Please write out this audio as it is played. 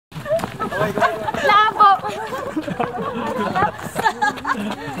Labo!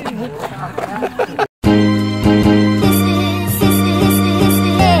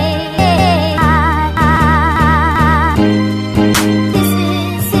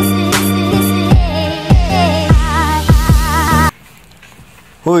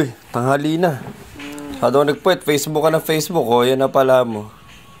 Hoy, tanghali na. Masyado nagpuwet. Facebook ka na Facebook. O, yan na pala mo.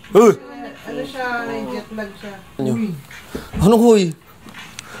 Hoy! Ano siya? Jet lag siya. Ano? Anong hoy?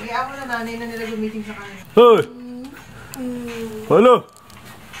 Eh, ako na nanay na nila gumiting sa kanya. Hoy! Hello!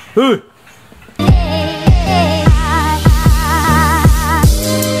 Hoy!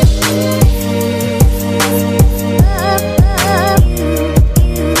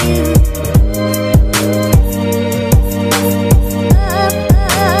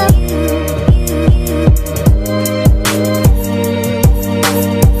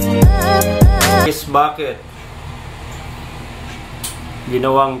 Bakit?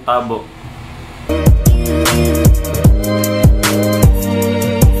 Ginawang tabo.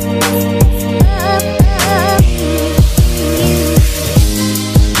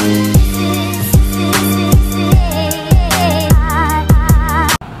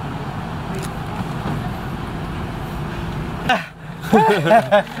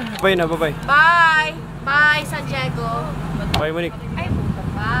 Bye na, bye-bye. Bye! Bye, San Diego. Bye, Monique. Ay, puta.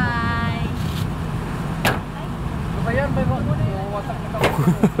 Bye! Ayan, may wasak na ako.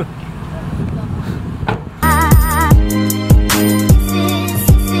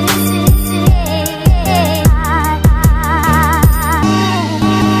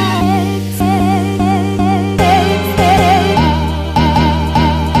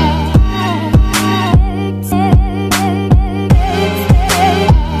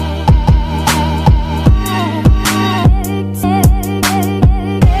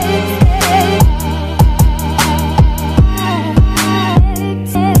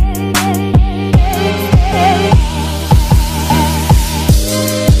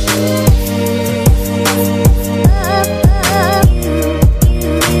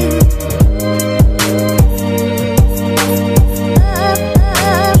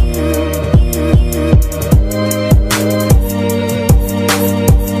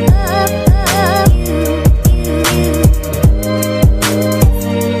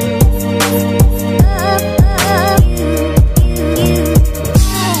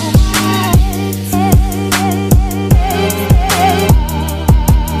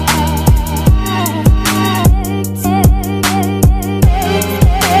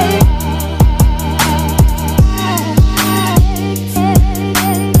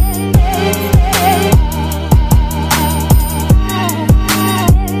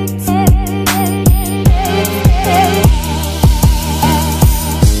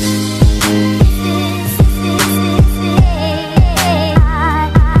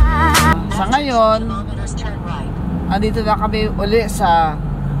 Andito na kami uli sa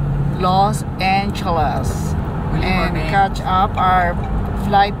Los Angeles and catch up our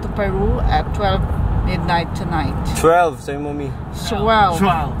flight to Peru at 12 midnight tonight. 12, say mommy. 12.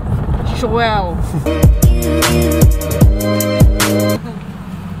 12.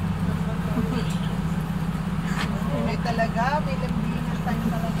 May talaga, may lambinas tayo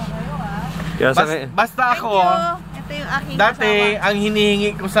talaga kayo Basta ako, ito yung aking dati kasama. ang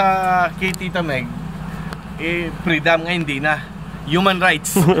hinihingi ko sa kay Tita Meg, freedom, ngayon hindi na. Human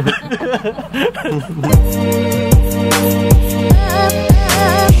rights.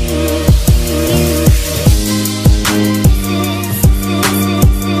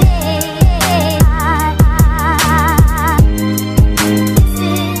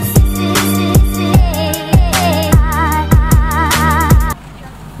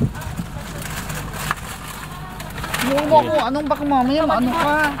 Anong baka mamaya maano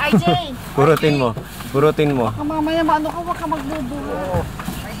ka? RJ! Burutin mo. Burutin mo. Baka mamaya maano ka, wag ka magbuburo.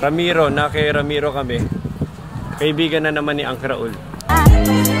 Ramiro, na kay Ramiro kami. Kaibigan na naman ni Ang Raul.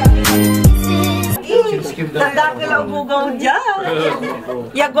 Nadaki lang bugaw dyan.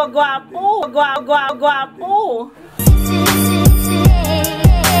 Yagwagwapo. Gwagwapo.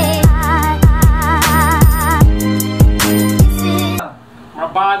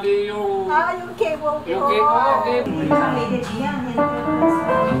 Mabali yung... Yung cable ko. Yung cable.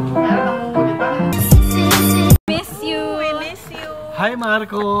 Miss you! We miss you! Hi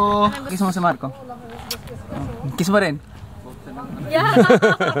Marco! Kiss mo si Marco. Kiss mo rin. Yeah!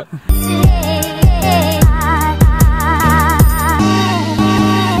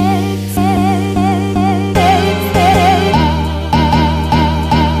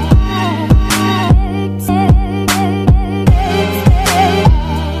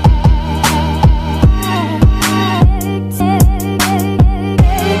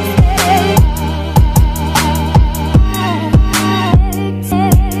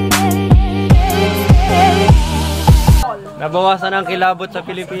 Nabawasan ang kilabot sa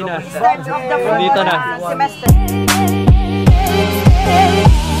Pilipinas. Start of the Dito na. semester.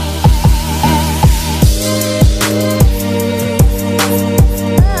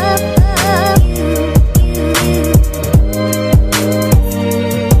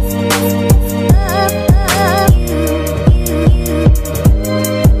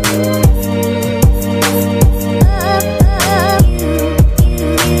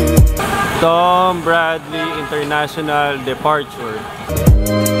 Tom Bradley International Departure.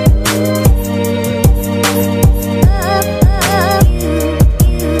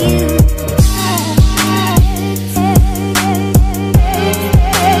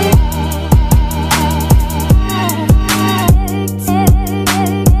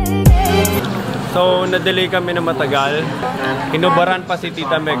 So, na-delay kami na matagal. Hinubaran pa si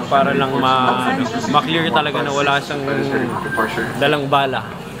Tita Meg para lang ma-clear talaga na wala siyang dalang bala.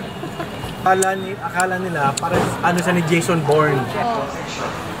 Akala nila parang ano siya ni Jason Bourne.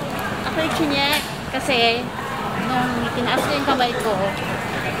 Ako yung chinyek kasi nung tinaas ko yung kamay ko,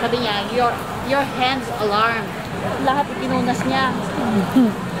 sabi niya, your hands alarm. Lahat ipinunas niya.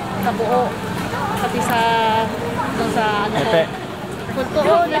 Sa buo. Pati sa ano ko.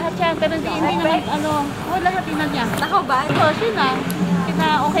 Oo, lahat yan. Pero hindi naman lahat inan niya. Nakabad? Oo, siya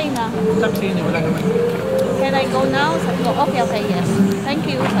na. Okay na. Sabi niya, wala naman. Can I go now? Sabi ko, okay, yes. Thank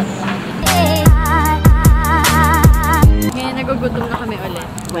you. Sabi ko. Ngayon nagugutom na kami ulit.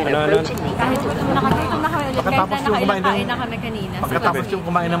 Kahit gutom na kami ulit. Kahit na nakailang kain na kami kanina. Pagkatapos yung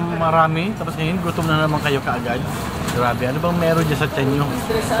kumain ng marami, tapos ngayon gutom na naman kayo kaagad. Grabe, ano bang meron dyan sa tiyan nyo?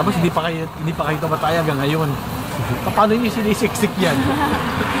 Tapos hindi pa kayo tumatay hanggang ngayon. Paano nyo sinisiksik yan?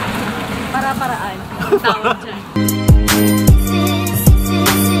 Para-paraan. Tawag dyan.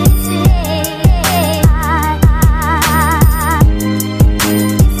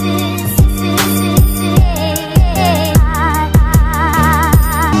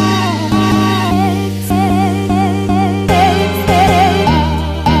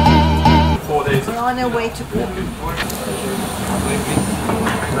 We're on our way to Peru.